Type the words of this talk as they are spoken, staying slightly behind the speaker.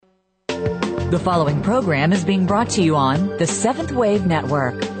The following program is being brought to you on the Seventh Wave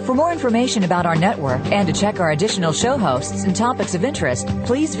Network. For more information about our network and to check our additional show hosts and topics of interest,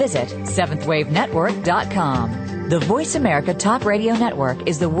 please visit seventhwavenetwork.com. The Voice America Talk Radio Network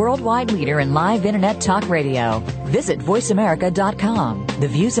is the worldwide leader in live Internet talk radio. Visit voiceamerica.com. The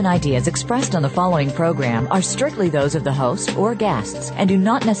views and ideas expressed on the following program are strictly those of the host or guests and do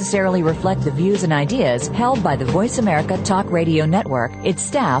not necessarily reflect the views and ideas held by the Voice America Talk Radio Network, its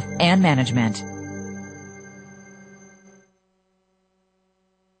staff, and management.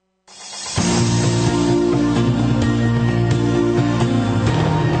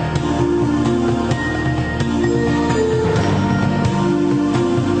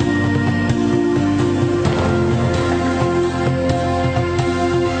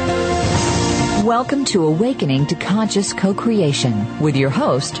 Welcome to Awakening to Conscious Co-Creation with your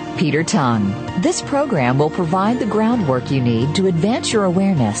host, Peter Tongue. This program will provide the groundwork you need to advance your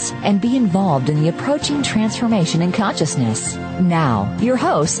awareness and be involved in the approaching transformation in consciousness. Now, your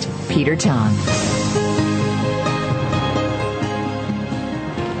host, Peter Tongue.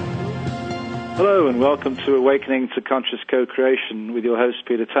 Hello and welcome to Awakening to Conscious Co-Creation with your host,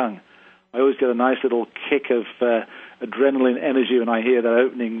 Peter Tongue. I always get a nice little kick of adrenaline energy when I hear that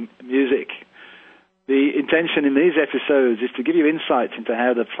opening music. The intention in these episodes is to give you insights into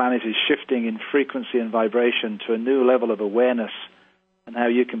how the planet is shifting in frequency and vibration to a new level of awareness and how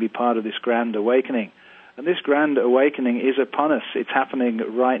you can be part of this grand awakening. And this grand awakening is upon us. It's happening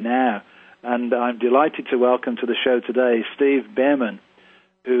right now. And I'm delighted to welcome to the show today Steve Behrman,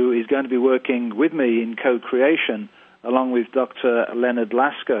 who is going to be working with me in co-creation along with Dr. Leonard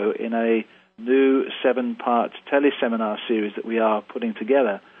Lasko in a new 7-part teleseminar series that we are putting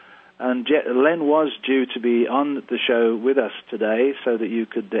together. And Len was due to be on the show with us today so that you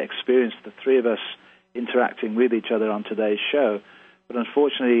could experience the three of us interacting with each other on today's show. But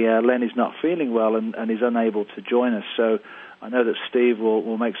unfortunately, Len is not feeling well and is unable to join us. So I know that Steve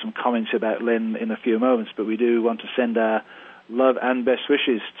will make some comments about Len in a few moments, but we do want to send our love and best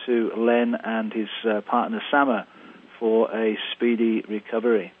wishes to Len and his partner, Sama, for a speedy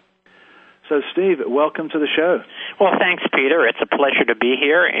recovery. So, Steve, welcome to the show. Well, thanks, Peter. It's a pleasure to be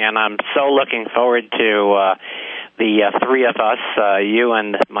here, and I'm so looking forward to the three of us, you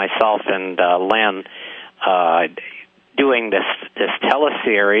and myself and Len, doing this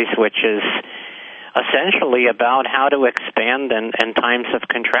teleseries, which is essentially about how to expand in times of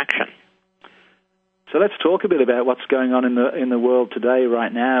contraction. So let's talk a bit about what's going on in the world today,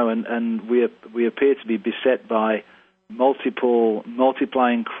 right now, and we appear to be beset by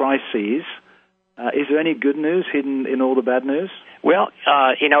multiplying crises. Is there any good news hidden in all the bad news? Well,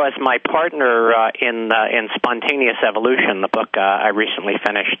 as my partner in Spontaneous Evolution, the book I recently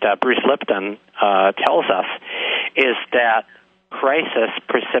finished, Bruce Lipton tells us, is that crisis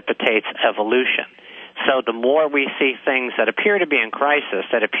precipitates evolution. So the more we see things that appear to be in crisis,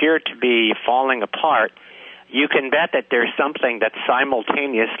 that appear to be falling apart, you can bet that there's something that's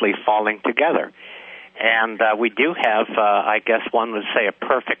simultaneously falling together. And we do have, I guess one would say, a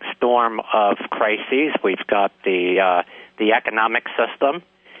perfect storm of crises. We've got the economic system,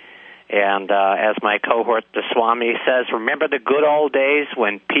 and as my cohort, the Swami, says, remember the good old days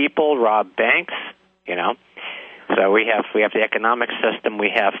when people robbed banks? You know, so we have the economic system.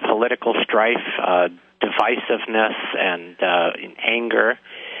 We have political strife, divisiveness, and anger.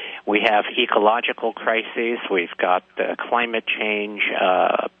 We have ecological crises. We've got climate change,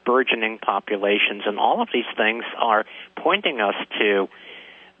 burgeoning populations, and all of these things are pointing us to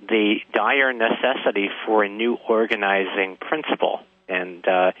the dire necessity for a new organizing principle. And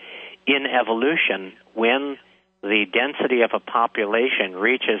in evolution, when the density of a population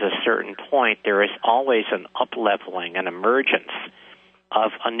reaches a certain point, there is always an up-leveling, an emergence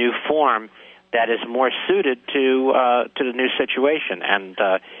of a new form that is more suited to the new situation. And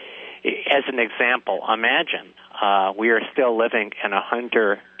as an example, imagine we are still living in a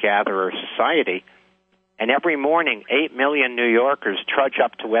hunter-gatherer society, and every morning 8 million New Yorkers trudge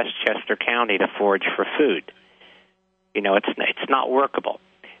up to Westchester County to forage for food. You know, it's not workable.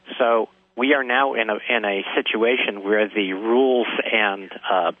 So we are now in a situation where the rules and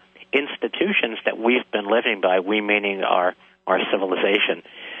institutions that we've been living by, we meaning our civilization,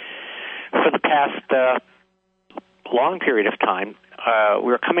 for the past long period of time,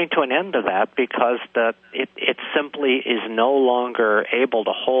 we're coming to an end of that because it simply is no longer able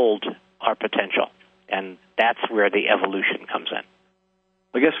to hold our potential, and that's where the evolution comes in.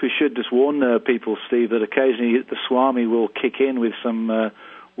 I guess we should just warn people, Steve, that occasionally the Swami will kick in with some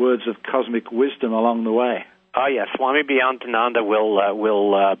words of cosmic wisdom along the way. Oh, yes. Swami Bhayantananda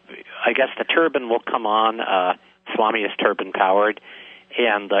will I guess the turban will come on. Swami is turban-powered,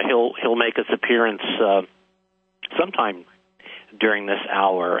 and he'll make his appearance sometime during this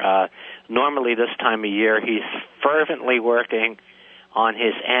hour. Normally this time of year, he's fervently working on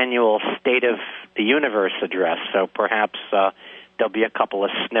his annual State of the Universe address, so perhaps there'll be a couple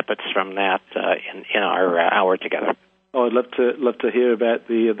of snippets from that in our hour together. Oh, I'd love to hear about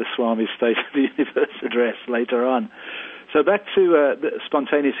the Swami's State of the Universe address later on. So back to the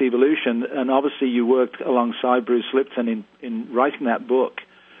spontaneous evolution, and obviously you worked alongside Bruce Lipton in writing that book,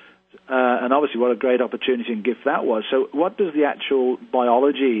 and obviously what a great opportunity and gift that was. So what does the actual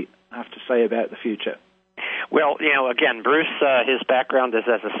biology have to say about the future? Well, again, Bruce, his background is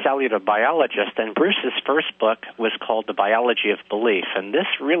as a cellular biologist, and Bruce's first book was called The Biology of Belief, and this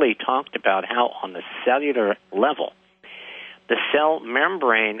really talked about how on the cellular level, the cell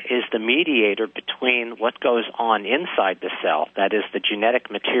membrane is the mediator between what goes on inside the cell, that is the genetic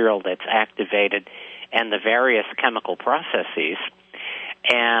material that's activated, and the various chemical processes,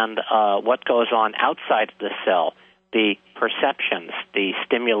 and what goes on outside the cell, the perceptions, the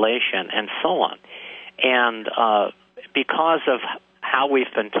stimulation, and so on. And because of how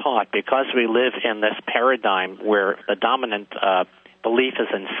we've been taught, because we live in this paradigm where the dominant belief is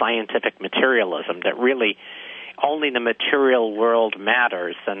in scientific materialism, that really only the material world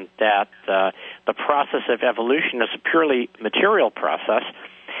matters, and that the process of evolution is a purely material process,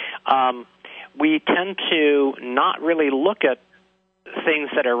 we tend to not really look at things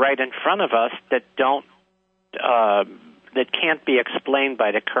that are right in front of us that can't be explained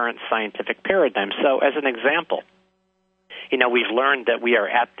by the current scientific paradigm. So, as an example, we've learned that we are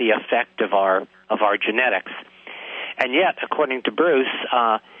at the effect of our genetics, and yet, according to Bruce,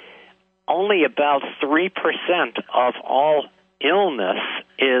 only about 3% of all illness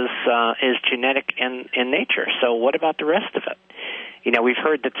is genetic in nature. So what about the rest of it? We've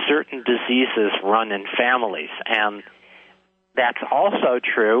heard that certain diseases run in families, and that's also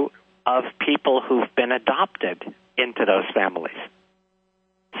true of people who've been adopted into those families.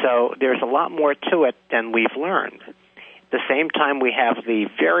 So there's a lot more to it than we've learned. At the same time, we have the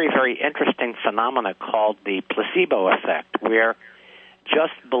very, very interesting phenomena called the placebo effect, where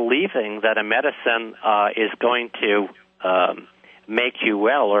just believing that a medicine is going to make you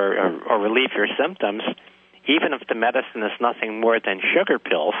well or relieve your symptoms, even if the medicine is nothing more than sugar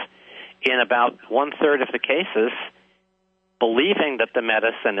pills, in about 1/3 of the cases, believing that the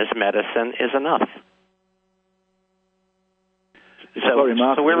medicine is enough.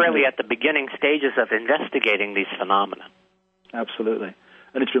 So we're really at the beginning stages of investigating these phenomena. Absolutely.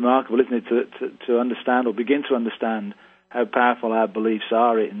 And it's remarkable, isn't it, to understand or begin to understand how powerful our beliefs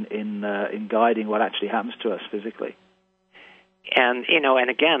are in guiding what actually happens to us physically. And and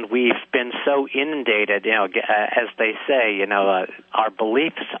again, we've been so inundated. As they say, our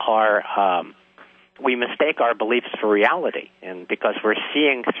beliefs are. We mistake our beliefs for reality, and because we're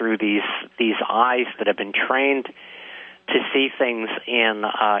seeing through these eyes that have been trained to see things in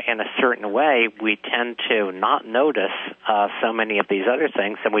a certain way, we tend to not notice so many of these other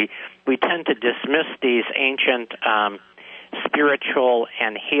things, and we tend to dismiss these ancient spiritual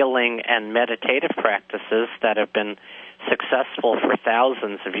and healing and meditative practices that have been successful for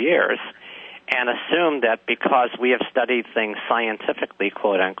thousands of years, and assume that because we have studied things scientifically,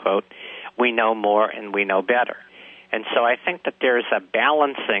 quote unquote, we know more and we know better. And so I think that there's a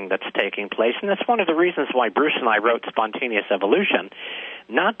balancing that's taking place, and that's one of the reasons why Bruce and I wrote Spontaneous Evolution,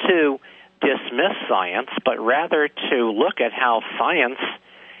 not to dismiss science, but rather to look at how science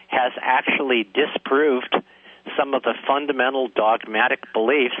has actually disproved some of the fundamental dogmatic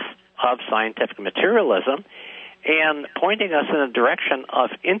beliefs of scientific materialism and pointing us in a direction of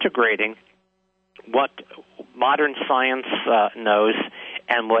integrating what modern science knows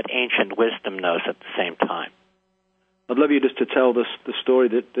and what ancient wisdom knows at the same time. I'd love you just to tell the story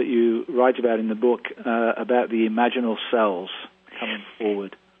that you write about in the book about the imaginal cells coming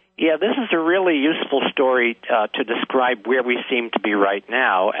forward. Yeah, this is a really useful story to describe where we seem to be right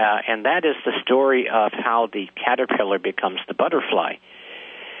now, and that is the story of how the caterpillar becomes the butterfly.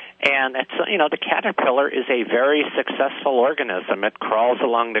 And it's, the caterpillar is a very successful organism. It crawls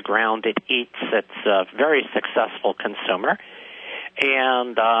along the ground, it eats, it's a very successful consumer.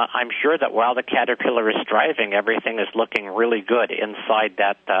 And I'm sure that while the caterpillar is thriving, everything is looking really good inside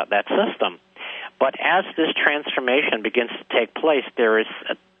that system. But as this transformation begins to take place, there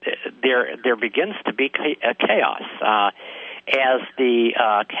begins to be a chaos as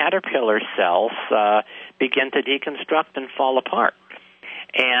the caterpillar cells begin to deconstruct and fall apart.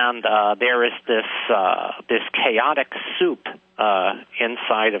 And there is this chaotic soup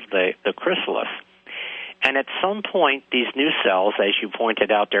inside of the chrysalis. And at some point, these new cells, as you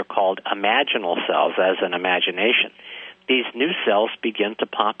pointed out, they're called imaginal cells, as in imagination. these new cells begin to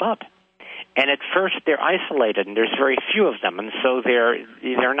pop up. And at first they're isolated, and there's very few of them, and so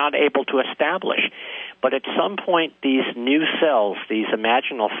they're not able to establish. But at some point, these new cells, these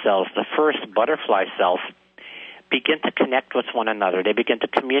imaginal cells, the first butterfly cells, begin to connect with one another. They begin to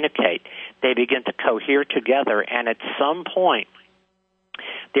communicate. They begin to cohere together, and at some point,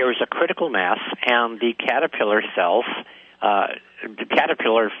 there is a critical mass, and the caterpillar cells, the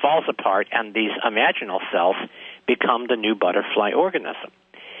caterpillar falls apart, and these imaginal cells become the new butterfly organism.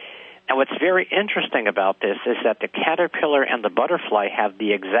 And what's very interesting about this is that the caterpillar and the butterfly have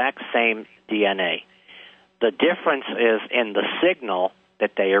the exact same DNA. The difference is in the signal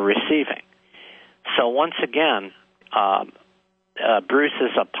that they are receiving. So once again, Bruce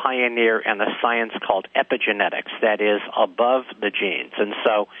is a pioneer in a science called epigenetics, that is above the genes. And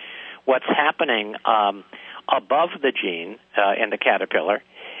so what's happening above the gene in the caterpillar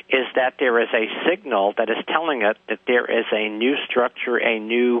is that there is a signal that is telling it that there is a new structure, a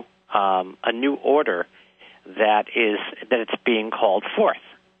new order that it's being called forth.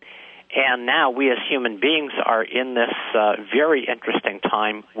 And now we as human beings are in this very interesting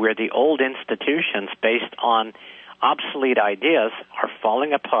time where the old institutions based on obsolete ideas are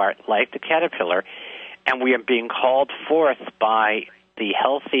falling apart like the caterpillar, and we are being called forth by the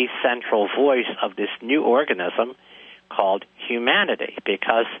healthy central voice of this new organism called humanity,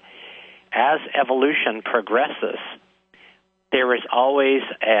 because as evolution progresses, there is always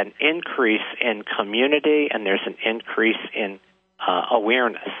an increase in community and there's an increase in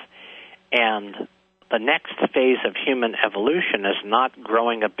awareness. And the next phase of human evolution is not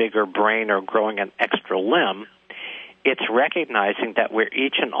growing a bigger brain or growing an extra limb. It's recognizing that we're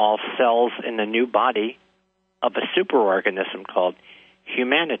each and all cells in the new body of a superorganism called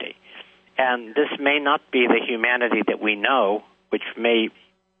humanity. And this may not be the humanity that we know, which may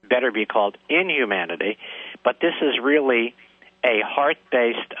better be called inhumanity, but this is really a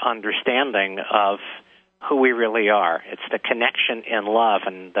heart-based understanding of who we really are. It's the connection in love,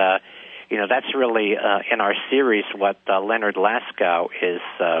 and that's really in our series what Leonard Laskow is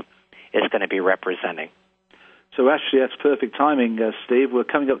going to be representing. So actually, that's perfect timing, Steve. We're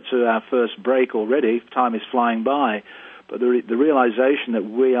coming up to our first break already. Time is flying by. But the realization that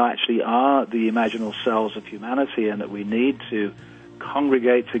we actually are the imaginal cells of humanity and that we need to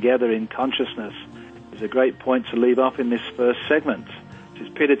congregate together in consciousness is a great point to leave off in this first segment. This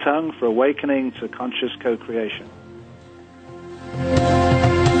is Peter Tung for Awakening to Conscious Co-Creation.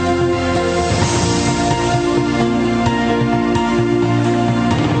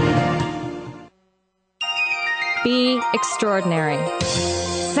 Be extraordinary.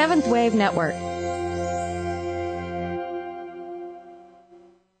 Seventh Wave Network.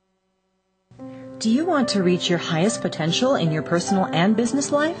 Do you want to reach your highest potential in your personal and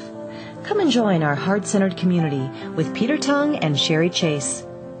business life? Come and join our heart-centered community with Peter Tung and Sherry Chase.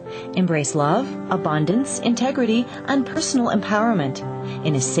 Embrace love, abundance, integrity, and personal empowerment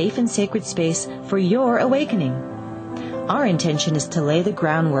in a safe and sacred space for your awakening. Our intention is to lay the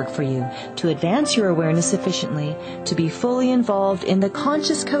groundwork for you to advance your awareness sufficiently to be fully involved in the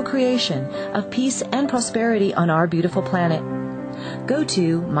conscious co-creation of peace and prosperity on our beautiful planet. Go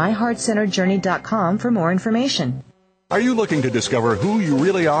to myheartcenteredjourney.com for more information. Are you looking to discover who you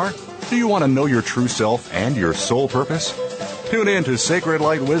really are? Do you want to know your true self and your soul purpose? Tune in to Sacred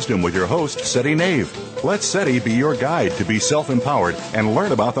Light Wisdom with your host, Seti Nave. Let Seti be your guide to be self-empowered and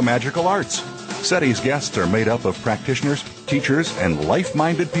learn about the magical arts. Seti's guests are made up of practitioners, teachers, and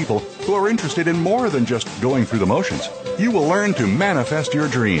life-minded people who are interested in more than just going through the motions. You will learn to manifest your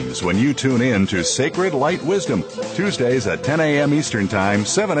dreams when you tune in to Sacred Light Wisdom, Tuesdays at 10 a.m. Eastern Time,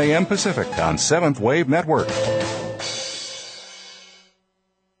 7 a.m. Pacific on Seventh Wave Network.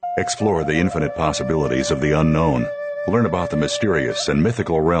 Explore the infinite possibilities of the unknown. Learn about the mysterious and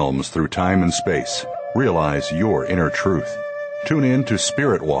mythical realms through time and space. Realize your inner truth. Tune in to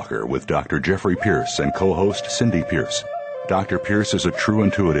Spirit Walker with Dr. Jeffrey Pierce and co-host Cindy Pierce. Dr. Pierce is a true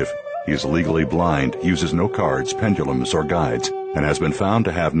intuitive. He is legally blind, uses no cards, pendulums, or guides, and has been found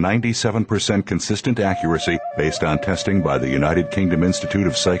to have 97% consistent accuracy based on testing by the United Kingdom Institute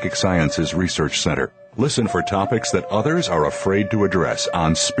of Psychic Sciences Research Center. Listen for topics that others are afraid to address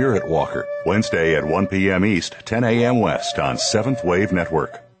on Spirit Walker, Wednesday at 1 p.m. East, 10 a.m. West on Seventh Wave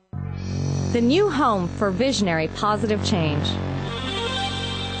Network. The new home for visionary positive change.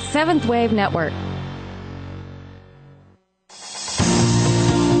 Seventh Wave Network.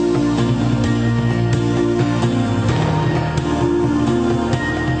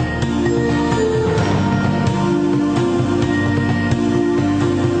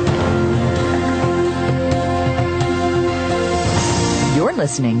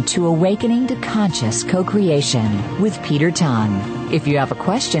 listening to Awakening to Conscious Co-Creation with Peter Tongue. If you have a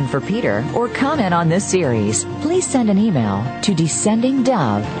question for Peter or comment on this series, please send an email to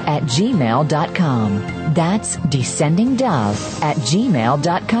descendingdove@gmail.com. That's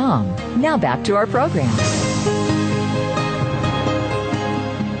descendingdove@gmail.com. Now back to our program.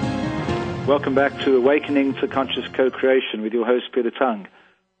 Welcome back to Awakening to Conscious Co-Creation with your host, Peter Tongue.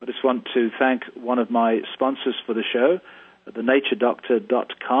 I just want to thank one of my sponsors for the show,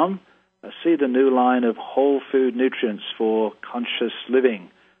 thenaturedoctor.com. See the new line of whole food nutrients for conscious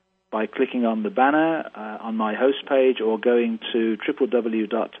living by clicking on the banner on my host page or going to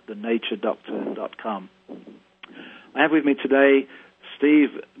www.thenaturedoctor.com. I have with me today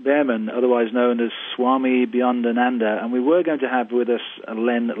Steve Behrman, otherwise known as Swami Beyondananda, and we were going to have with us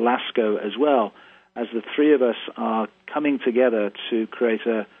Len Lasco as well, as the three of us are coming together to create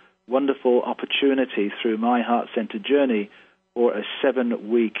a wonderful opportunity through My Heart Center Journey for a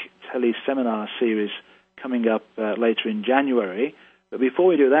 7-week tele-seminar series coming up later in January. But before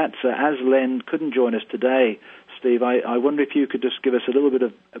we do that, as Len couldn't join us today, Steve, I wonder if you could just give us a little bit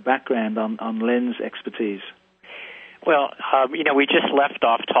of a background on Len's expertise. Well, we just left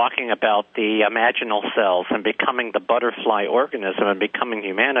off talking about the imaginal cells and becoming the butterfly organism and becoming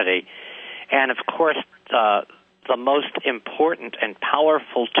humanity. And, of course, the most important and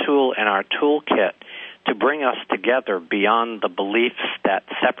powerful tool in our toolkit to bring us together beyond the beliefs that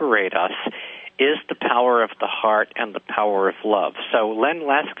separate us is the power of the heart and the power of love. So Len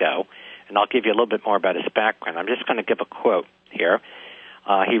Lasco, and I'll give you a little bit more about his background. I'm just going to give a quote here.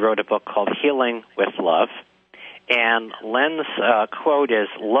 He wrote a book called Healing with Love. And Len's quote is,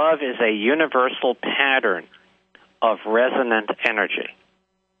 "Love is a universal pattern of resonant energy."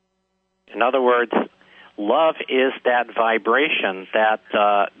 In other words, love is that vibration that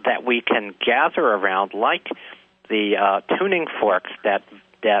we can gather around, like the tuning forks that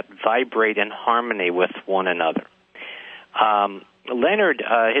vibrate in harmony with one another. Leonard,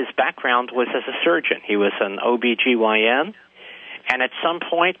 his background was as a surgeon. He was an OBGYN. And at some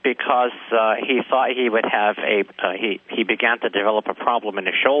point, because he thought he would have he began to develop a problem in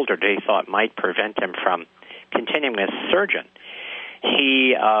his shoulder that he thought might prevent him from continuing as a surgeon,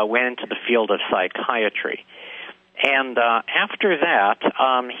 he went into the field of psychiatry. And after that,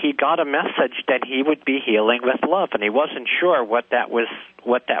 he got a message that he would be healing with love, and he wasn't sure what that was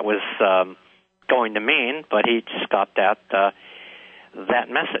going to mean, but he just got that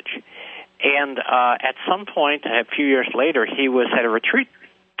message. And at some point, a few years later, he was at a retreat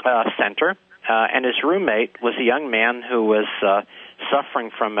center, and his roommate was a young man who was suffering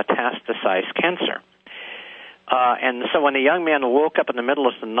from metastasized cancer. And so when the young man woke up in the middle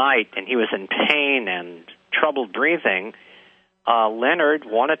of the night and he was in pain and troubled breathing, Leonard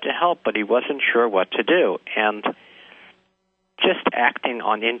wanted to help, but he wasn't sure what to do. And just acting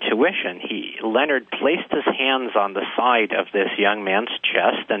on intuition, Leonard placed his hands on the side of this young man's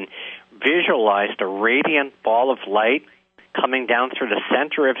chest and visualized a radiant ball of light coming down through the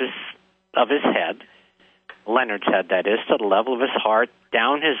center of his head, Leonard's head, that is, to the level of his heart,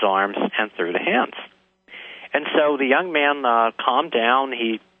 down his arms, and through the hands. And so the young man calmed down.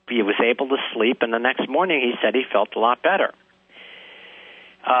 He was able to sleep, and the next morning he said he felt a lot better.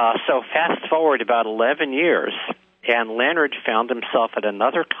 So fast forward about 11 years, and Leonard found himself at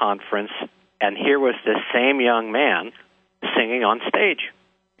another conference, and here was this same young man singing on stage.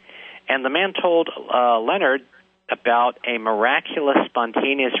 And the man told Leonard about a miraculous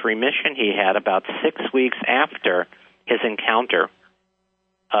spontaneous remission he had about 6 weeks after his encounter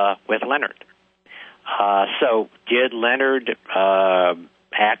with Leonard. So did Leonard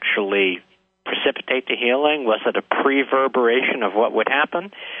actually precipitate the healing? Was it a preverberation of what would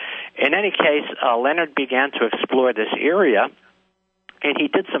happen? In any case, Leonard began to explore this area, and he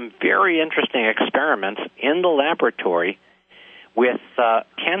did some very interesting experiments in the laboratory with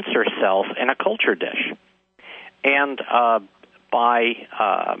cancer cells in a culture dish. And by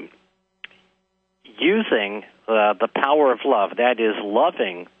using the power of love, that is,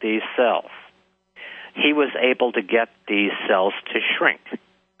 loving these cells, he was able to get these cells to shrink.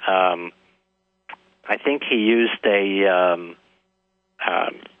 I think he used the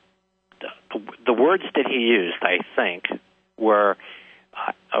words that he used, I think, were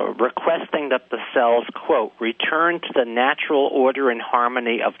requesting that the cells, quote, return to the natural order and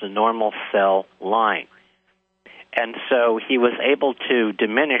harmony of the normal cell line. And so he was able to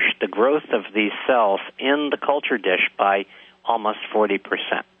diminish the growth of these cells in the culture dish by almost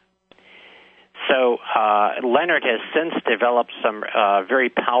 40%. So Leonard has since developed some very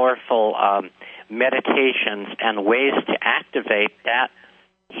powerful meditations and ways to activate that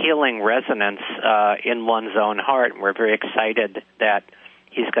healing resonance in one's own heart. And we're very excited that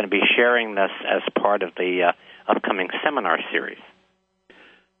he's going to be sharing this as part of the upcoming seminar series.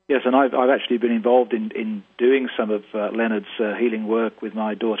 Yes, and I've actually been involved in doing some of Leonard's healing work with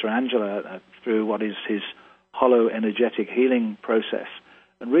my daughter Angela through what is his hollow energetic healing process.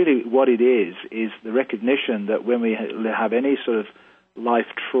 And really what it is the recognition that when we have any sort of life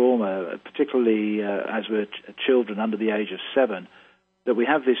trauma, particularly as we're children under the age of 7, that we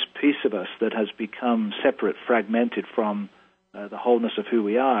have this piece of us that has become separate, fragmented from the wholeness of who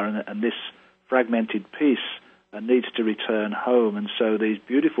we are, and this fragmented piece needs to return home. And so these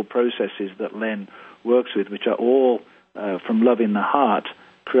beautiful processes that Len works with, which are all from love in the heart,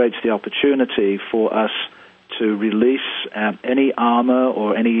 creates the opportunity for us to release any armor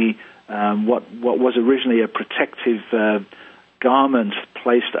or any what was originally a protective garment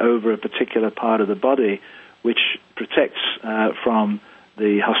placed over a particular part of the body, which protects from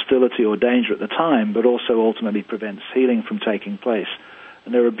the hostility or danger at the time, but also ultimately prevents healing from taking place.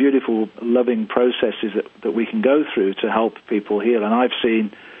 And there are beautiful, loving processes that we can go through to help people heal. And I've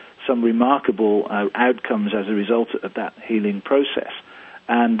seen some remarkable outcomes as a result of that healing process.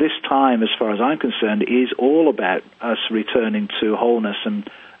 And this time, as far as I'm concerned, is all about us returning to wholeness and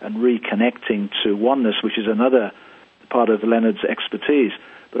reconnecting to oneness, which is another part of Leonard's expertise.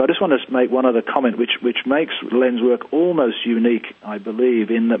 But I just want to make one other comment, which makes Len's work almost unique, I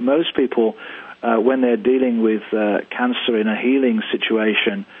believe, in that most people, when they're dealing with cancer in a healing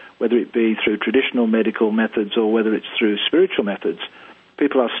situation, whether it be through traditional medical methods or whether it's through spiritual methods,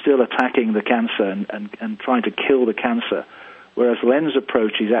 people are still attacking the cancer and trying to kill the cancer. Whereas Len's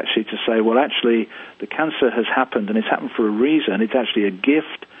approach is actually to say, well, actually, the cancer has happened, and it's happened for a reason. It's actually a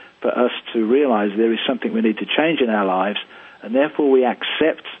gift for us to realize there is something we need to change in our lives, and therefore we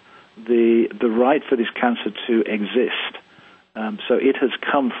accept the right for this cancer to exist. So it has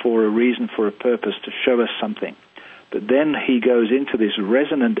come for a reason, for a purpose, to show us something. But then he goes into this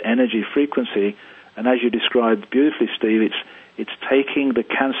resonant energy frequency, and as you described beautifully, Steve, it's taking the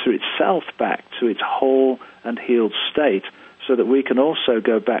cancer itself back to its whole and healed state, so that we can also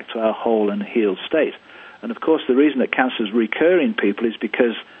go back to our whole and healed state. And of course, the reason that cancers recur in people is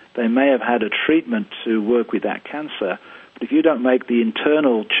because they may have had a treatment to work with that cancer. But if you don't make the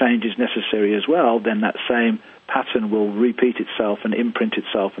internal changes necessary as well, then that same pattern will repeat itself and imprint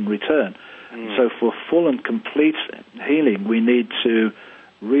itself and return. So for full and complete healing, we need to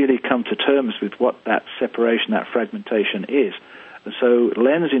really come to terms with what that separation, that fragmentation is. And so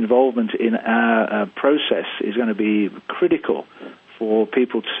Len's involvement in our process is going to be critical for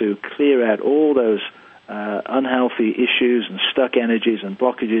people to clear out all those unhealthy issues and stuck energies and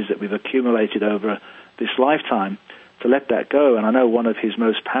blockages that we've accumulated over this lifetime, to let that go. And I know one of his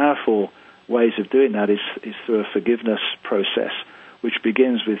most powerful ways of doing that is through a forgiveness process, which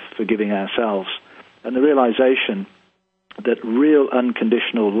begins with forgiving ourselves. And the realization that real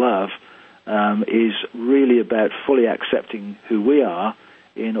unconditional love is really about fully accepting who we are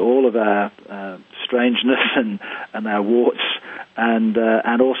in all of our strangeness and our warts, and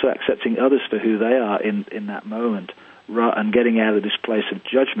also accepting others for who they are in that moment, and getting out of this place of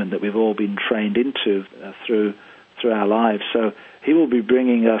judgment that we've all been trained into through our lives. So he will be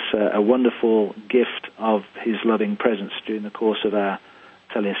bringing us a wonderful gift of his loving presence during the course of our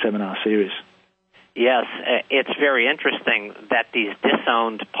teleseminar series. Yes, it's very interesting that these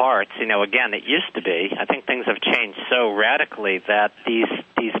disowned parts, again, it used to be, I think things have changed so radically that these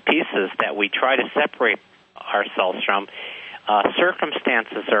pieces that we try to separate ourselves from,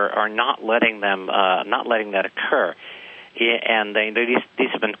 circumstances are not letting that occur. And these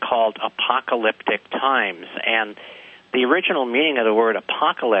have been called apocalyptic times. And the original meaning of the word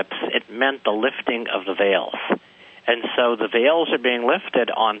apocalypse, it meant the lifting of the veils. And so the veils are being lifted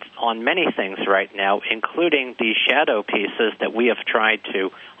on many things right now, including these shadow pieces that we have tried to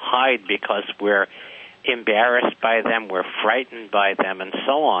hide because we're embarrassed by them, we're frightened by them, and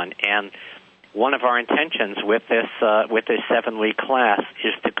so on. And one of our intentions with this 7-week class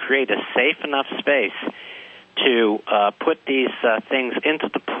is to create a safe enough space to put these things into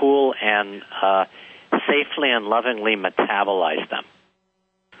the pool and safely and lovingly metabolize them.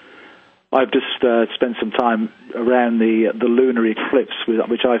 I've just spent some time around the lunar eclipse,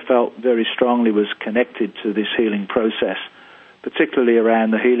 which I felt very strongly was connected to this healing process, particularly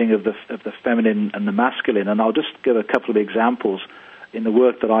around the healing of the feminine and the masculine. And I'll just give a couple of examples in the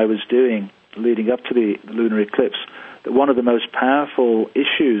work that I was doing leading up to the lunar eclipse. That one of the most powerful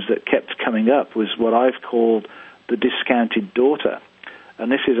issues that kept coming up was what I've called the discounted daughter.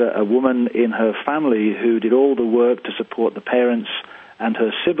 And this is a woman in her family who did all the work to support the parents and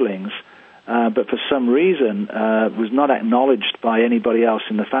her siblings, but for some reason was not acknowledged by anybody else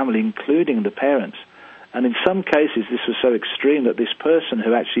in the family, including the parents. And in some cases, this was so extreme that this person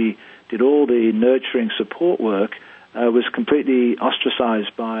who actually did all the nurturing support work was completely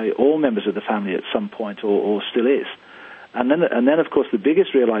ostracized by all members of the family at some point, or still is. And then, of course, the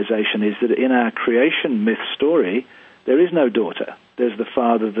biggest realization is that in our creation myth story, there is no daughter. There's the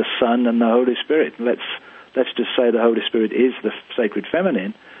Father, the Son, and the Holy Spirit. Let's just say the Holy Spirit is the sacred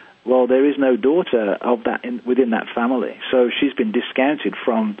feminine. Well, there is no daughter of that within that family. So she's been discounted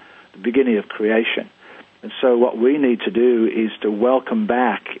from the beginning of creation. And so what we need to do is to welcome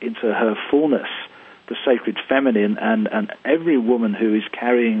back into her fullness the sacred feminine, and every woman who is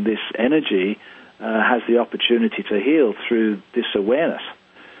carrying this energy has the opportunity to heal through this awareness.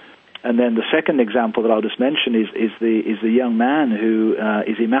 And then the second example that I'll just mention is the young man who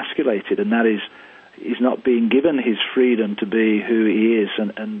is emasculated, and that is he's not being given his freedom to be who he is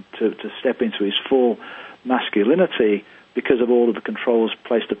and to step into his full masculinity because of all of the controls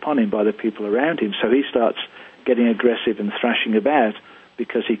placed upon him by the people around him. So he starts getting aggressive and thrashing about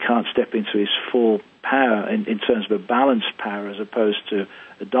because he can't step into his full power in terms of a balanced power as opposed to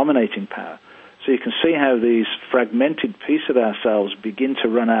a dominating power. So you can see how these fragmented pieces of ourselves begin to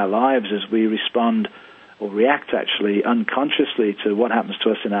run our lives as we respond or react actually unconsciously to what happens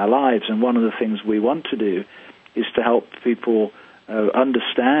to us in our lives. And one of the things we want to do is to help people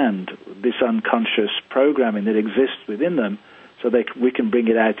understand this unconscious programming that exists within them so we can bring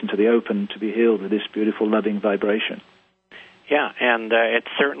it out into the open to be healed with this beautiful, loving vibration. Yeah, and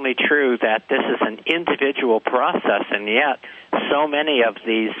it's certainly true that this is an individual process, and yet so many of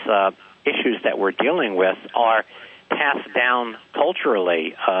these issues that we're dealing with are passed down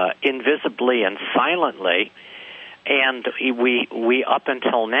culturally, invisibly and silently, and we up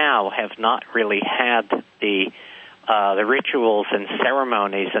until now have not really had the rituals and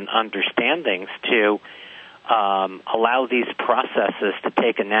ceremonies and understandings to allow these processes to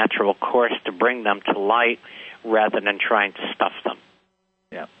take a natural course, to bring them to light rather than trying to stuff them.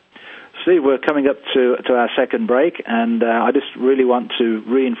 Yeah. Steve, we're coming up to our second break, and I just really want to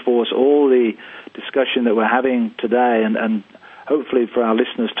reinforce all the discussion that we're having today, and hopefully for our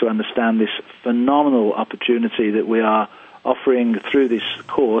listeners to understand this phenomenal opportunity that we are offering through this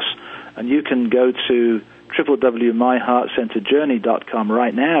course. And you can go to www.myheartcenteredjourney.com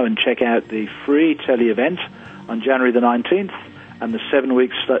right now and check out the free tele-event on January the 19th and the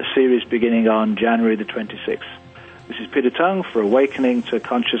 7-week series beginning on January the 26th. This is Peter Tung for Awakening to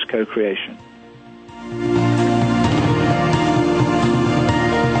Conscious Co-Creation.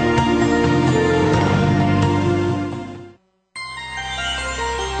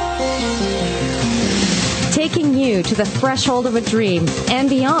 Taking you to the threshold of a dream and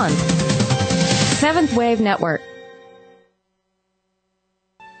beyond. Seventh Wave Network.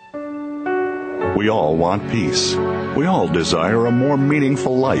 We all want peace. We all desire a more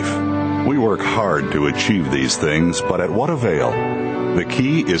meaningful life. We work hard to achieve these things, but at what avail? The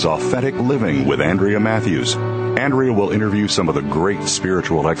key is authentic living with Andrea Matthews. Andrea will interview some of the great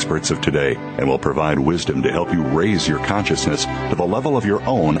spiritual experts of today and will provide wisdom to help you raise your consciousness to the level of your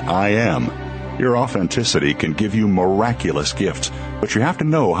own I am. Your authenticity can give you miraculous gifts, but you have to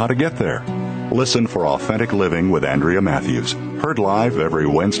know how to get there. Listen for Authentic Living with Andrea Matthews. Heard live every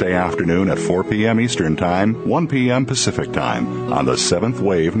Wednesday afternoon at 4 p.m. Eastern Time, 1 p.m. Pacific Time on the Seventh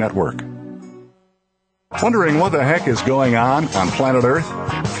Wave Network. Wondering what the heck is going on planet Earth?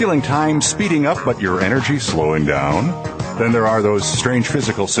 Feeling time speeding up but your energy slowing down? Then there are those strange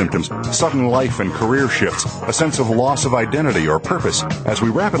physical symptoms, sudden life and career shifts, a sense of loss of identity or purpose. As we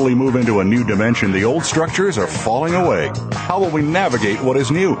rapidly move into a new dimension, the old structures are falling away. How will we navigate what is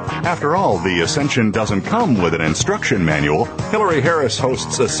new? After all, the Ascension doesn't come with an instruction manual. Hillary Harris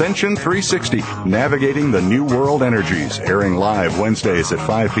hosts Ascension 360, Navigating the New World Energies, airing live Wednesdays at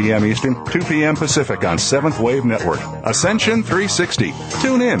 5 p.m. Eastern, 2 p.m. Pacific on Seventh Wave Network. Ascension 360.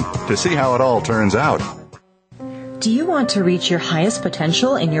 Tune in to see how it all turns out. Do you want to reach your highest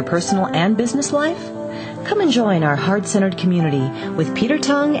potential in your personal and business life? Come and join our heart-centered community with Peter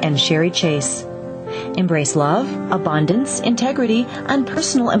Tung and Sherry Chase. Embrace love, abundance, integrity, and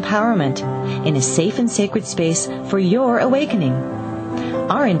personal empowerment in a safe and sacred space for your awakening.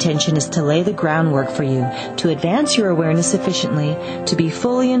 Our intention is to lay the groundwork for you to advance your awareness sufficiently to be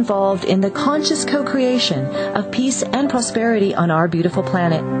fully involved in the conscious co-creation of peace and prosperity on our beautiful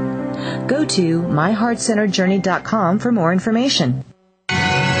planet. Go to myheartcenteredjourney.com for more information.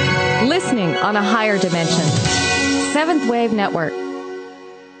 Listening on a higher dimension. Seventh Wave Network.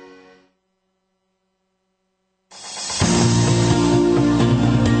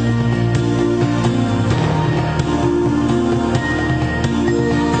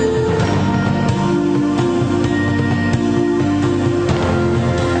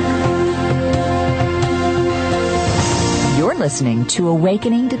 listening to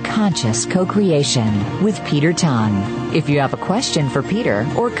Awakening to Conscious Co-Creation with Peter Tongue. If you have a question for Peter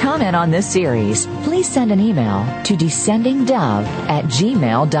or comment on this series, please send an email to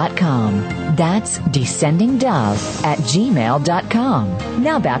descendingdove@gmail.com. That's descendingdove@gmail.com.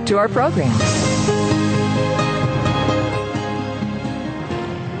 Now back to our program.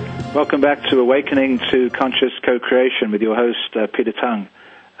 Welcome back to Awakening to Conscious Co-Creation with your host, Peter Tongue.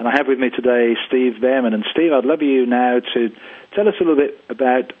 And I have with me today Steve Behrman. And Steve, I'd love you now to tell us a little bit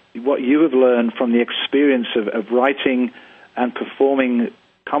about what you have learned from the experience of writing and performing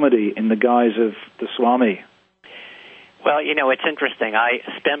comedy in the guise of the Swami. Well, it's interesting. I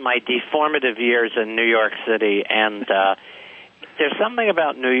spent my deformative years in New York City, and there's something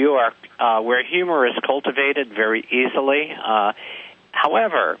about New York where humor is cultivated very easily.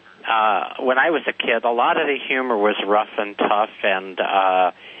 However, when I was a kid, a lot of the humor was rough and tough, and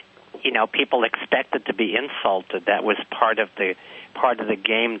people expected to be insulted. That was part of the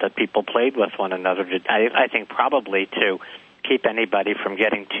game that people played with one another. I think probably to keep anybody from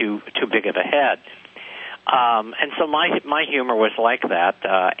getting too big of a head. And so my humor was like that.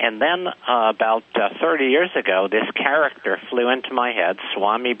 And then about 30 years ago, this character flew into my head,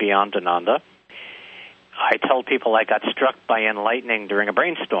 Swami Beyondananda. I told people I got struck by enlightening during a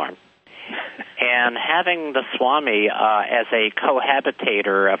brainstorm. And having the Swami as a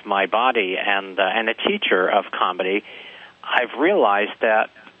cohabitator of my body and a teacher of comedy, I've realized that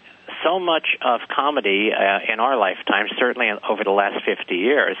so much of comedy in our lifetime, certainly over the last 50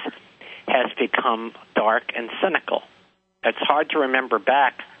 years, has become dark and cynical. It's hard to remember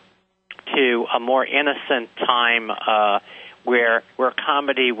back to a more innocent time where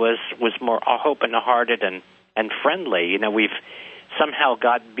comedy was more open-hearted and friendly. We've somehow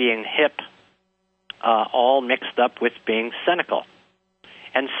got being hip all mixed up with being cynical.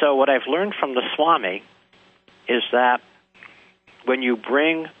 And so what I've learned from the Swami is that when you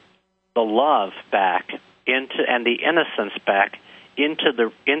bring the love back and the innocence back into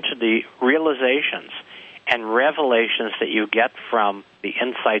the realizations and revelations that you get from the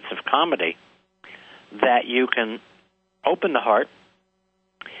insights of comedy, that you can open the heart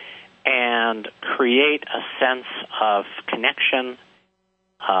and create a sense of connection,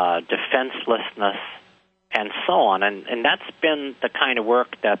 defenselessness, and so on. And that's been the kind of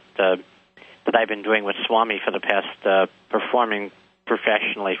work that I've been doing with Swami for the past, performing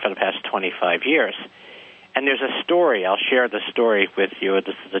professionally for the past 25 years. And there's a story, I'll share the story with you.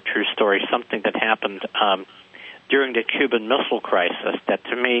 This is a true story, something that happened during the Cuban Missile Crisis that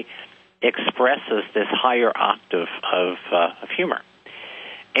to me expresses this higher octave of humor.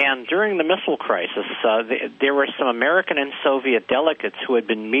 And during the missile crisis, there were some American and Soviet delegates who had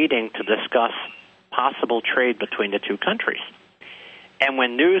been meeting to discuss possible trade between the two countries. And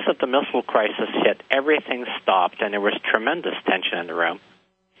when news of the missile crisis hit, everything stopped, and there was tremendous tension in the room.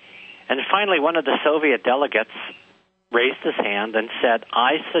 And finally, one of the Soviet delegates raised his hand and said,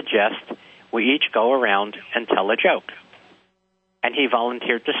 "I suggest we each go around and tell a joke." And he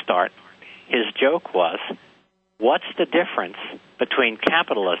volunteered to start. His joke was, "What's the difference between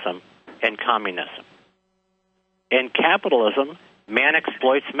capitalism and communism?" In capitalism, man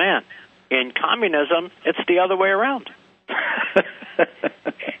exploits man. In communism, it's the other way around.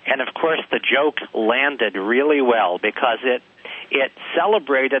 And, of course, the joke landed really well because it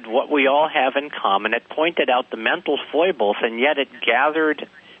celebrated what we all have in common. It pointed out the mental foibles, and yet it gathered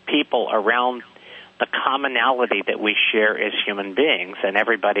people around the commonality that we share as human beings, and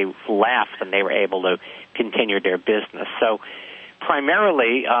everybody laughed and they were able to continue their business. So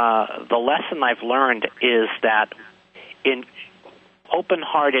primarily, the lesson I've learned is that in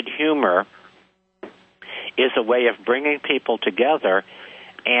open-hearted humor is a way of bringing people together,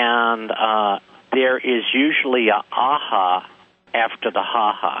 and there is usually a aha after the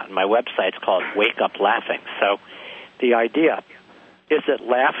ha-ha. My website's called Wake Up Laughing. So the idea is that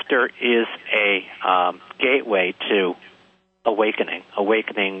laughter is a gateway to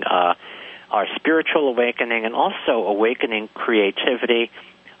awakening our spiritual awakening, and also awakening creativity,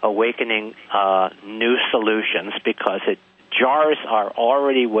 awakening new solutions, because it jars our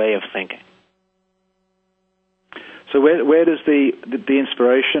already way of thinking. So where does the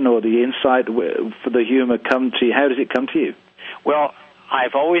inspiration or the insight for the humor come to you? How does it come to you? Well,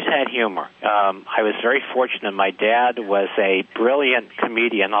 I've always had humor. I was very fortunate. My dad was a brilliant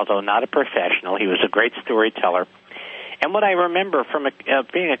comedian, although not a professional. He was a great storyteller. And what I remember from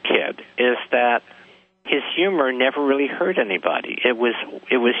being a kid is that his humor never really hurt anybody. It was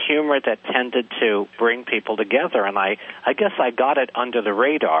humor that tended to bring people together, and I guess I got it under the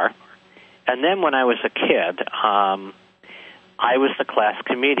radar. And then when I was a kid, I was the class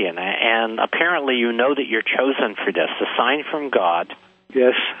comedian. And apparently you know that you're chosen for this. A sign from God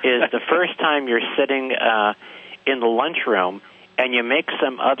Yes. is the first time you're sitting in the lunchroom and you make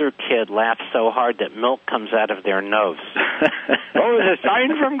some other kid laugh so hard that milk comes out of their nose. Oh, it's a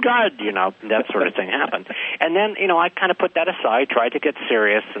sign from God, that sort of thing happened. And then, I kind of put that aside, tried to get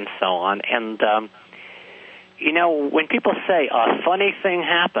serious and so on. And, when people say a funny thing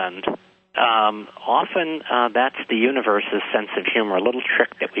happened, often that's the universe's sense of humor, a little trick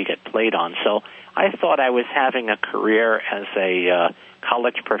that we get played on. So I thought I was having a career as a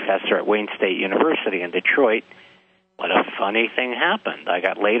college professor at Wayne State University in Detroit. What a funny thing happened. I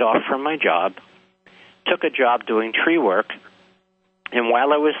got laid off from my job, took a job doing tree work, and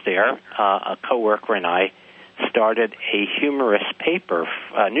while I was there, a coworker and I started a humorous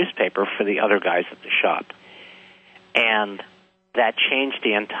newspaper for the other guys at the shop. And that changed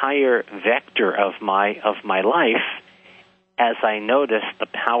the entire vector of my life as I noticed the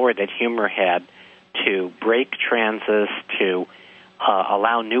power that humor had to break trances, to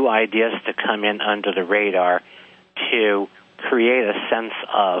allow new ideas to come in under the radar, to create a sense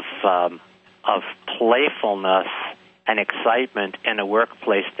of playfulness and excitement in a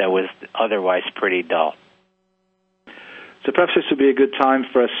workplace that was otherwise pretty dull. So perhaps this would be a good time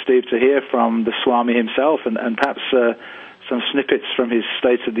for us, Steve, to hear from the Swami himself and perhaps some snippets from his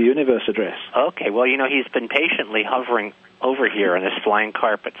State of the Universe address. Okay, well, he's been patiently hovering over here on this flying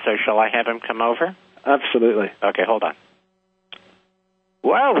carpet, so shall I have him come over? Absolutely. Okay, hold on.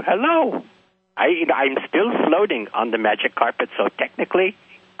 Well, hello. I'm still floating on the magic carpet, so technically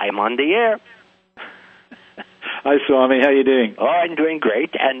I'm on the air. Hi, Swami. How are you doing? Oh, I'm doing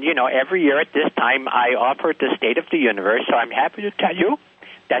great. And, every year at this time I offer the State of the Universe, so I'm happy to tell you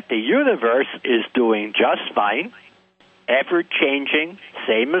that the universe is doing just fine, ever-changing,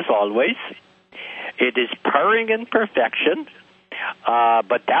 same as always. It is purring in perfection.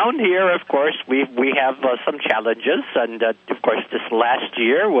 But down here, of course, we have some challenges, and of course, this last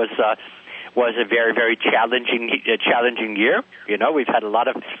year was a very, very challenging year. We've had a lot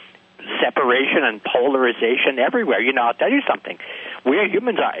of separation and polarization everywhere. I'll tell you something. We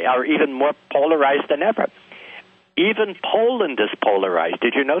humans are even more polarized than ever. Even Poland is polarized.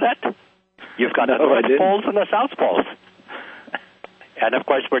 Did you know that? You've got the North Poles and the South Poles. And, of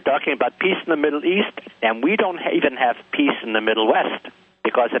course, we're talking about peace in the Middle East, and we don't even have peace in the Middle West,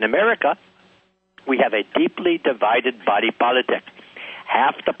 because in America, we have a deeply divided body politic.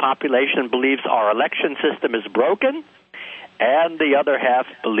 Half the population believes our election system is broken, and the other half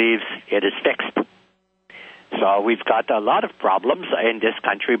believes it is fixed. So we've got a lot of problems in this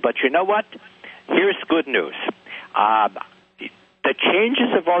country, but you know what? Here's good news. The changes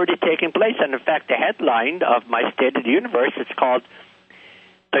have already taken place, and in fact, the headline of my State of the Universe is called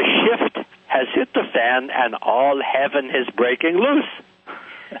 "The Shift Has Hit the Fan and All Heaven is Breaking Loose."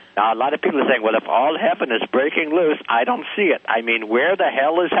 Now, a lot of people are saying, well, if all heaven is breaking loose, I don't see it. I mean, where the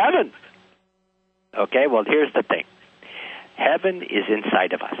hell is heaven? Okay, well, here's the thing. Heaven is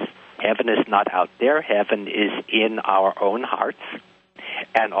inside of us. Heaven is not out there. Heaven is in our own hearts.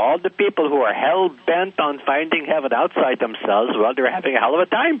 And all the people who are hell-bent on finding heaven outside themselves, well, they're having a hell of a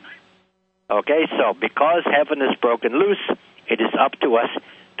time. Okay, so because heaven is broken loose, it is up to us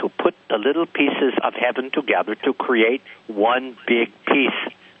to put the little pieces of heaven together to create one big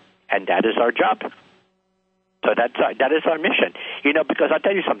piece. And that is our job. So that is our mission. Because I'll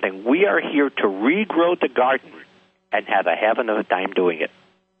tell you something. We are here to regrow the garden and have a heaven of a time doing it.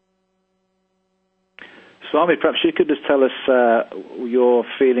 Swami, perhaps you could just tell us your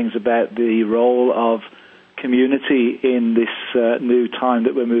feelings about the role of community in this new time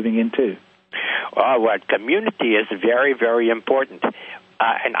that we're moving into. Oh, well, community is very, very important.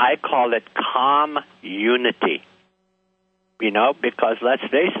 And I call it calm unity. Because let's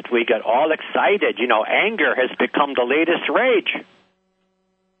face it, we get all excited. Anger has become the latest rage.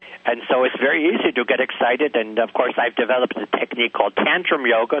 And so it's very easy to get excited. And, of course, I've developed a technique called tantrum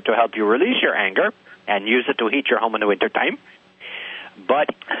yoga to help you release your anger and use it to heat your home in the wintertime. But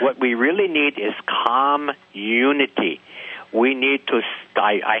what we really need is calm unity. We need to,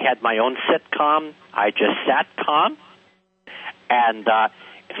 I had my own sitcom. I just sat calm. And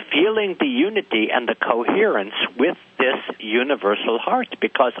feeling the unity and the coherence with this universal heart,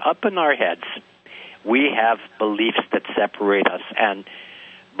 because up in our heads we have beliefs that separate us, and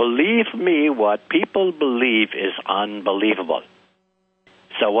believe me, what people believe is unbelievable.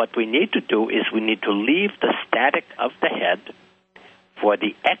 So what we need to do is we need to leave the static of the head for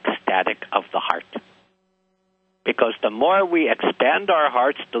the ecstatic of the heart, because the more we expand our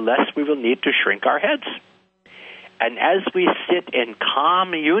hearts, the less we will need to shrink our heads. And as we sit in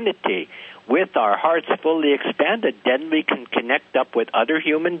calm unity, with our hearts fully expanded, then we can connect up with other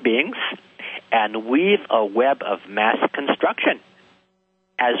human beings and weave a web of mass construction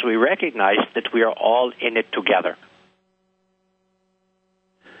as we recognize that we are all in it together.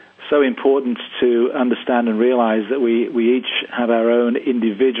 So important to understand and realize that we each have our own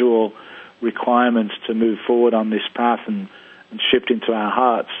individual requirements to move forward on this path and shift into our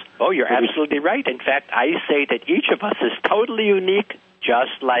hearts. Oh, you're absolutely right. In fact, I say that each of us is totally unique,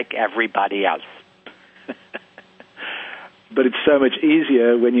 just like everybody else. But it's so much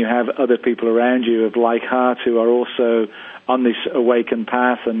easier when you have other people around you of like heart who are also on this awakened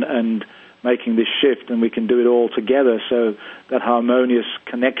path and making this shift, and we can do it all together. So that harmonious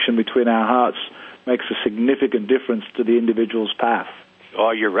connection between our hearts makes a significant difference to the individual's path.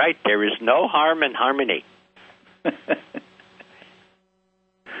 Oh, you're right. There is no harm in harmony.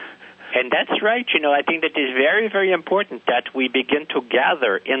 And that's right. I think that it is very, very important that we begin to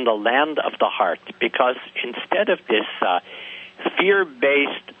gather in the land of the heart, because instead of this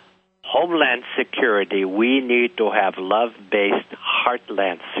fear-based homeland security, we need to have love-based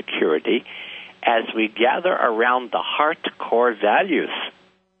heartland security as we gather around the heart core values.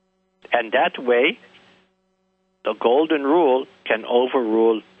 And that way, the golden rule can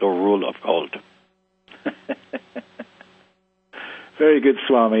overrule the rule of gold. Very good,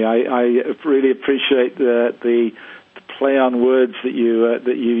 Swami. I really appreciate the play on words that you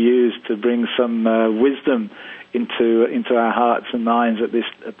use to bring some wisdom into our hearts and minds at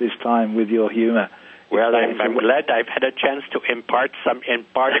this time with your humor. Well, I'm glad I've had a chance to impart some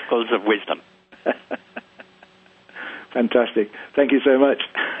particles of wisdom. Fantastic. Thank you so much.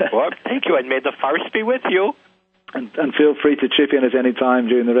 Well, thank you, and may the force be with you. And feel free to chip in at any time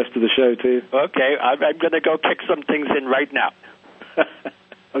during the rest of the show, too. Okay, I'm going to go kick some things in right now.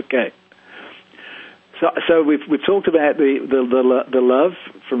 Okay. So we've talked about the love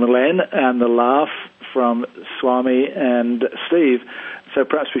from Len and the laugh from Swami and Steve. So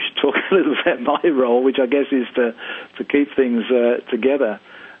perhaps we should talk a little bit about my role, which I guess is to keep things together.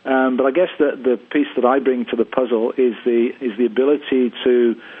 But I guess the piece that I bring to the puzzle is the ability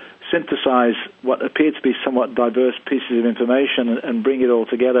to synthesize what appear to be somewhat diverse pieces of information and bring it all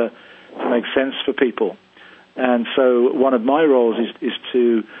together to make sense for people. And so one of my roles is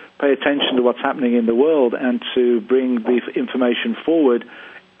to pay attention to what's happening in the world and to bring the information forward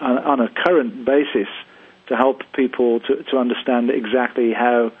on a current basis to help people to understand exactly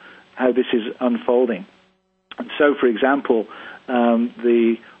how this is unfolding. And so, for example,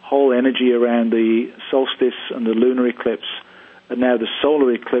 the whole energy around the solstice and the lunar eclipse, and now the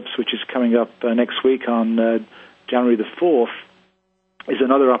solar eclipse, which is coming up next week on January the 4th, is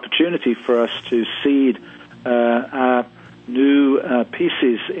another opportunity for us to seed our new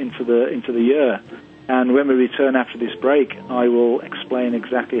pieces into the year. And when we return after this break, I will explain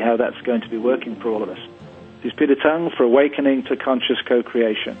exactly how that's going to be working for all of us. This is Peter Tung for Awakening to Conscious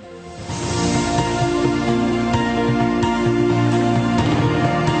Co-Creation.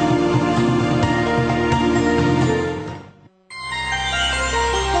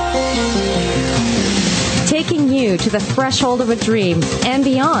 Taking you to the threshold of a dream and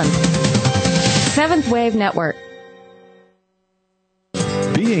beyond. Seventh Wave Network.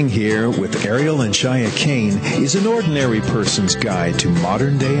 Being Here with Ariel and Shia Kane is an ordinary person's guide to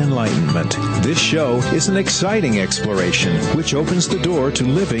modern-day enlightenment. This show is an exciting exploration which opens the door to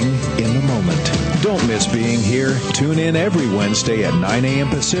living in the moment. Don't miss Being Here. Tune in every Wednesday at 9 a.m.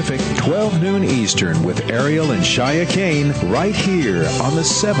 Pacific, 12 noon Eastern with Ariel and Shia Kane right here on the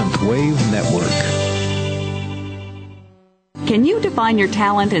Seventh Wave Network. Can you define your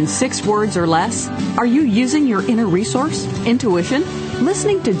talent in 6 words or less? Are you using your inner resource, intuition?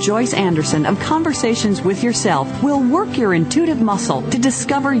 Listening to Joyce Anderson of Conversations with Yourself will work your intuitive muscle to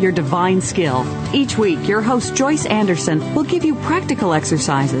discover your divine skill. Each week, your host Joyce Anderson will give you practical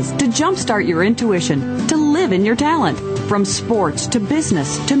exercises to jumpstart your intuition, to live in your talent. From sports to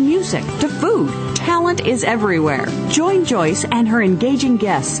business to music to food, talent is everywhere. Join Joyce and her engaging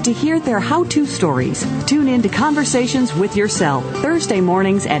guests to hear their how-to stories. Tune in to Conversations with Yourself, Thursday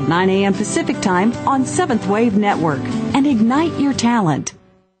mornings at 9 a.m. Pacific Time on Seventh Wave Network, and ignite your talent.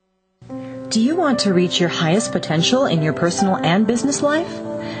 Do you want to reach your highest potential in your personal and business life?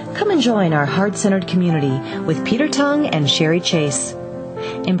 Come and join our heart-centered community with Peter Tung and Sherry Chase.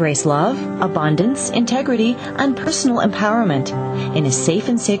 Embrace love, abundance, integrity, and personal empowerment in a safe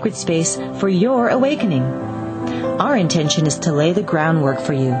and sacred space for your awakening. Our intention is to lay the groundwork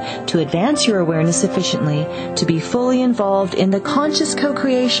for you to advance your awareness sufficiently to be fully involved in the conscious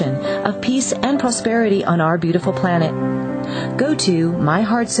co-creation of peace and prosperity on our beautiful planet. Go to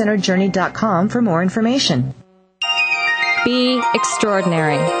myheartcenteredjourney.com for more information. Be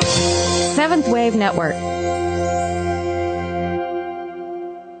extraordinary. Seventh Wave Network.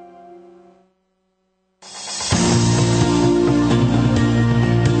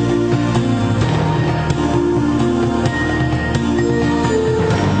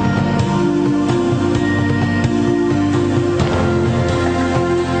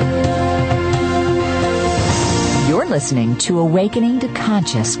 Listening to Awakening to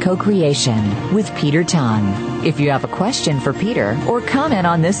Conscious Co-Creation with Peter Tongue. If you have a question for Peter or comment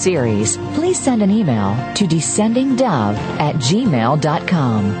on this series, please send an email to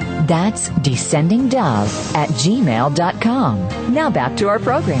descendingdove@gmail.com. That's descendingdove@gmail.com. Now back to our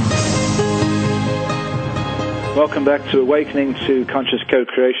program. Welcome back to Awakening to Conscious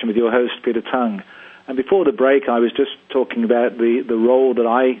Co-Creation with your host, Peter Tongue. And before the break, I was just talking about the role that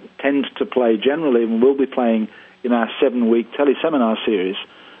I tend to play generally and will be playing in our 7-week teleseminar series.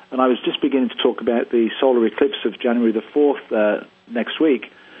 And I was just beginning to talk about the solar eclipse of January the 4th next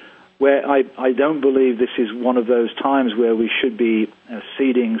week, where I don't believe this is one of those times where we should be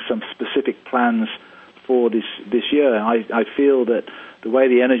seeding some specific plans for this year. I feel that the way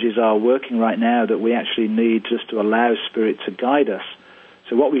the energies are working right now, that we actually need just to allow Spirit to guide us.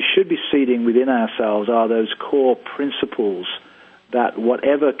 So what we should be seeding within ourselves are those core principles that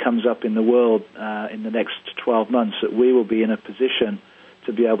whatever comes up in the world in the next 12 months, that we will be in a position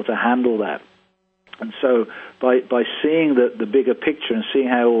to be able to handle that. And so by seeing the bigger picture and seeing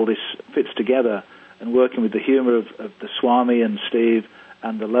how all this fits together and working with the humor of the Swami and Steve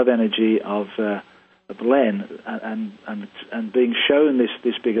and the love energy of Len and being shown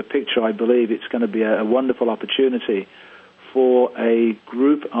this bigger picture, I believe it's going to be a wonderful opportunity for a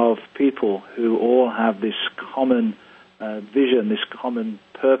group of people who all have this common vision, this common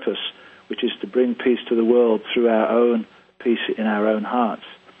purpose, which is to bring peace to the world through our own peace in our own hearts.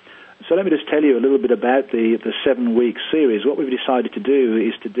 So let me just tell you a little bit about the 7-week series. What we've decided to do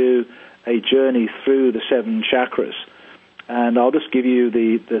is to do a journey through the 7 chakras. And I'll just give you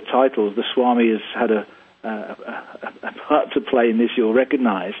the titles. The Swami has had a part to play in this, you'll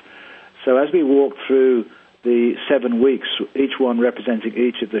recognize. So as we walk through the 7 weeks, each one representing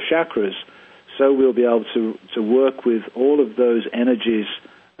each of the chakras, so we'll be able to work with all of those energies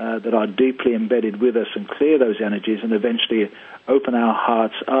that are deeply embedded with us and clear those energies and eventually open our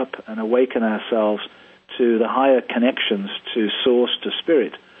hearts up and awaken ourselves to the higher connections to Source, to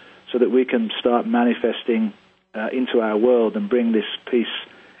Spirit, so that we can start manifesting into our world and bring this peace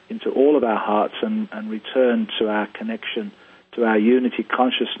into all of our hearts and return to our connection, to our unity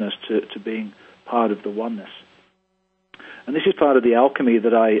consciousness, to being part of the oneness. And this is part of the alchemy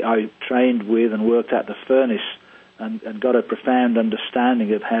that I trained with and worked at the furnace and got a profound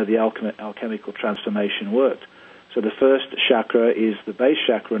understanding of how the alchemical transformation worked. So the first chakra is the base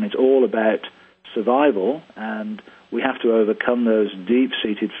chakra, and it's all about survival, and we have to overcome those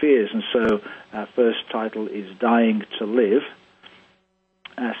deep-seated fears. And so our first title is Dying to Live.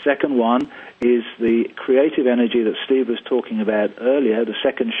 Our second one is the creative energy that Steve was talking about earlier, the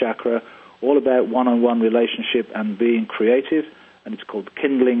second chakra, all about one-on-one relationship and being creative, and it's called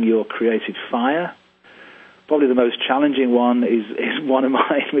Kindling Your Creative Fire. Probably the most challenging one is one of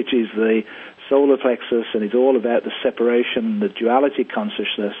mine, which is the solar plexus, and it's all about the separation, the duality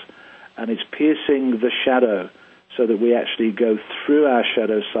consciousness, and it's piercing the shadow so that we actually go through our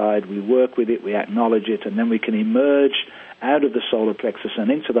shadow side, we work with it, we acknowledge it, and then we can emerge out of the solar plexus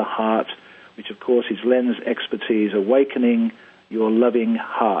and into the heart, which of course is Len's expertise, awakening your loving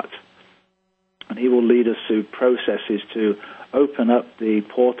heart. And he will lead us through processes to open up the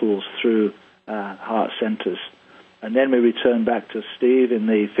portals through heart centers. And then we return back to Steve in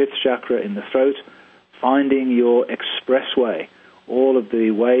the 5th chakra in the throat, finding your expressway, all of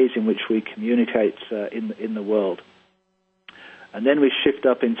the ways in which we communicate in the world. And then we shift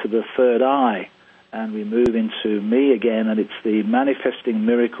up into the 3rd eye, and we move into me again, and it's the manifesting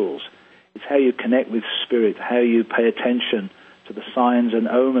miracles. It's how you connect with Spirit, how you pay attention to the signs and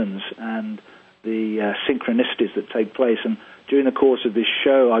omens and the synchronicities that take place. And during the course of this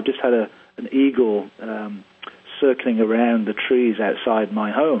show, I've just had an eagle circling around the trees outside my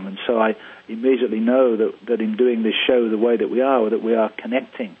home. And so I immediately know that in doing this show the way that we are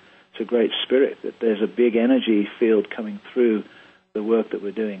connecting to Great Spirit, that there's a big energy field coming through the work that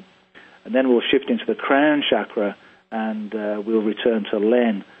we're doing. And then we'll shift into the crown chakra, and we'll return to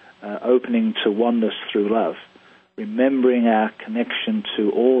Len, opening to oneness through love, remembering our connection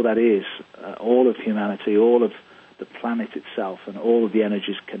to all that is, all of humanity, all of the planet itself, and all of the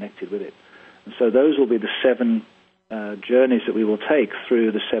energies connected with it. And so those will be the 7 journeys that we will take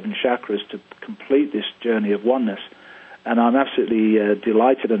through the 7 chakras to complete this journey of oneness. And I'm absolutely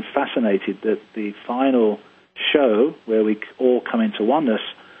delighted and fascinated that the final show, where we all come into oneness,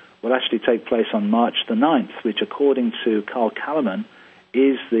 will actually take place on March the 9th, which, according to Carl Kalleman,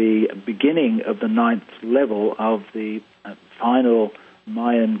 is the beginning of the 9th level of the final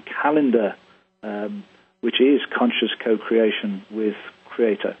Mayan calendar, which is conscious co-creation with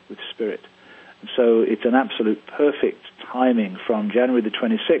Creator, with Spirit. And so it's an absolute perfect timing from January the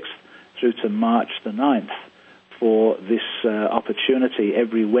 26th through to March the 9th for this opportunity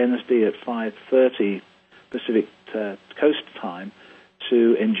every Wednesday at 5:30 Pacific Coast time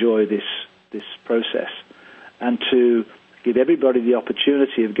to enjoy this process and to give everybody the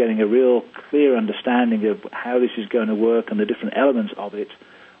opportunity of getting a real clear understanding of how this is going to work and the different elements of it.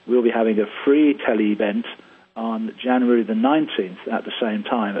 We'll be having a free tele-event on January the 19th at the same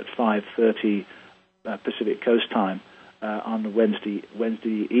time at 5:30 Pacific Coast time on the Wednesday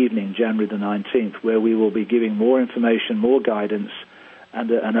evening, January the 19th, where we will be giving more information, more guidance, and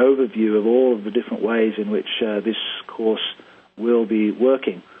an overview of all of the different ways in which this course will be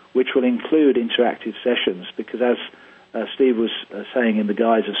working, which will include interactive sessions, because as Steve was saying in the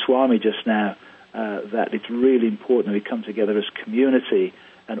guise of Swami just now, that it's really important that we come together as community,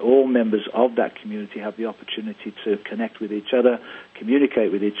 and all members of that community have the opportunity to connect with each other,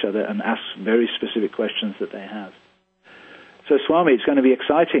 communicate with each other, and ask very specific questions that they have. So, Swami, it's going to be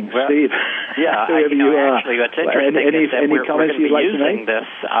exciting. Well, Steve, yeah, actually, what's interesting is that we're going to be using this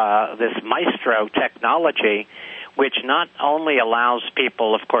Maestro technology, which not only allows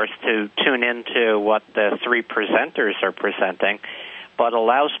people, of course, to tune into what the three presenters are presenting, but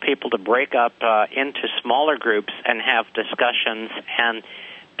allows people to break up into smaller groups and have discussions and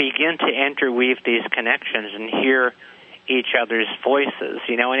begin to interweave these connections and hear each other's voices.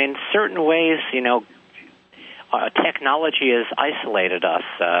 And in certain ways, technology has isolated us.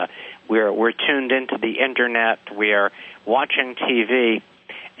 We're tuned into the Internet. We're watching TV.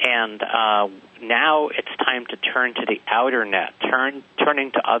 And now it's time to turn to the outer net,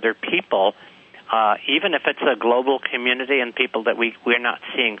 turning to other people, even if it's a global community and people that we're not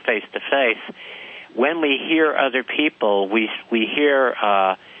seeing face-to-face. When we hear other people, we hear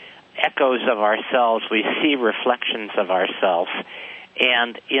echoes of ourselves. We see reflections of ourselves.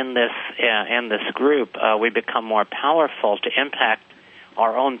 And in this group, we become more powerful to impact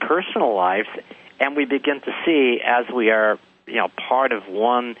our own personal lives, and we begin to see, as we are part of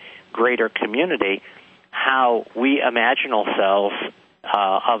one greater community, how we imagine ourselves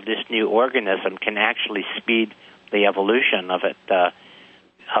of this new organism can actually speed the evolution of it, of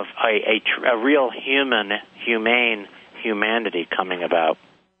a real humane humanity coming about.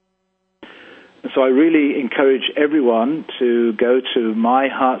 So I really encourage everyone to go to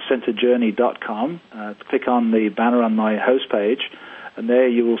myheartcenteredjourney.com, click on the banner on my host page, and there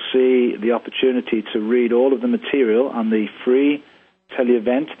you will see the opportunity to read all of the material on the free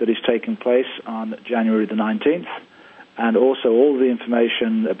tele-event that is taking place on January the 19th, and also all the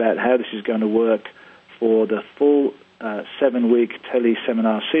information about how this is going to work for the full 7-week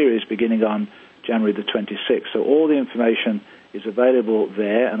tele-seminar series beginning on January the 26th. So all the information is available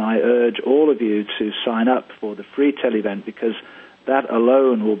there, and I urge all of you to sign up for the free tele-event, because that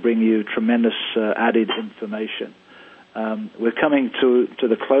alone will bring you tremendous added information. We're coming to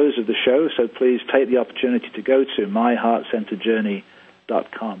the close of the show, so please take the opportunity to go to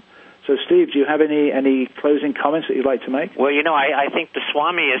myheartcenteredjourney.com. So, Steve, do you have any closing comments that you'd like to make? Well, I think the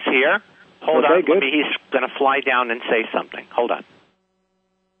Swami is here. Hold on. Good. He's going to fly down and say something. Hold on.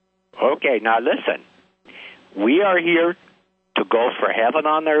 Okay, now listen. We are here to go for heaven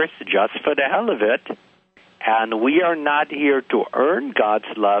on earth just for the hell of it, and we are not here to earn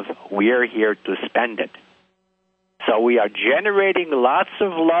God's love. We are here to spend it. So we are generating lots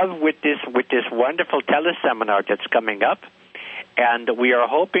of love with this wonderful teleseminar that's coming up, and we are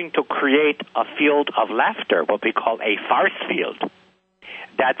hoping to create a field of laughter, what we call a farce field,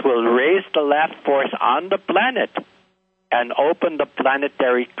 that will raise the laugh force on the planet and open the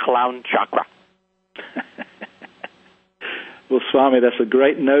planetary clown chakra. Well, Swami, that's a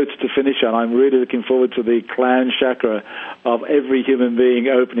great note to finish on. I'm really looking forward to the clown chakra of every human being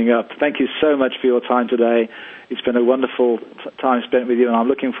opening up. Thank you so much for your time today. It's been a wonderful time spent with you, and I'm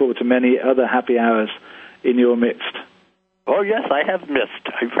looking forward to many other happy hours in your midst. Oh, yes, I have missed.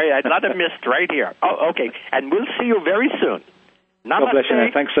 I'd not have missed right here. Oh, okay. And we'll see you very soon. Namaste. God bless you,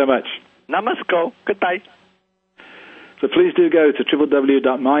 man. Thanks so much. Namaste. Goodbye. So please do go to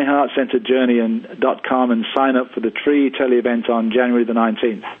www.myheartcenteredjourney.com and sign up for the free tele-event on January the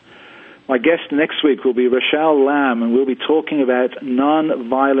 19th. My guest next week will be Rochelle Lamb, and we'll be talking about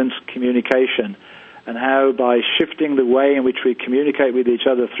non-violent communication and how by shifting the way in which we communicate with each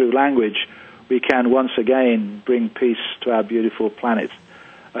other through language, we can once again bring peace to our beautiful planet.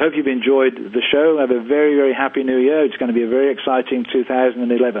 I hope you've enjoyed the show. Have a very, very happy new year. It's going to be a very exciting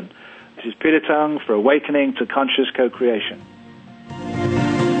 2011. This is Peter Tongue for Awakening to Conscious Co-Creation.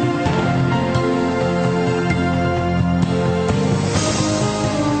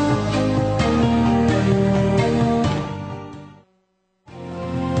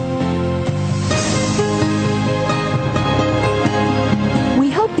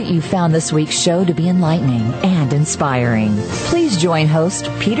 You found this week's show to be enlightening and inspiring. Please join host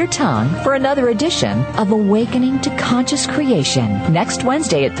Peter Tongue for another edition of Awakening to Conscious Creation next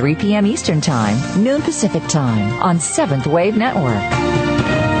Wednesday at 3 p.m. Eastern Time, noon Pacific Time on Seventh Wave Network.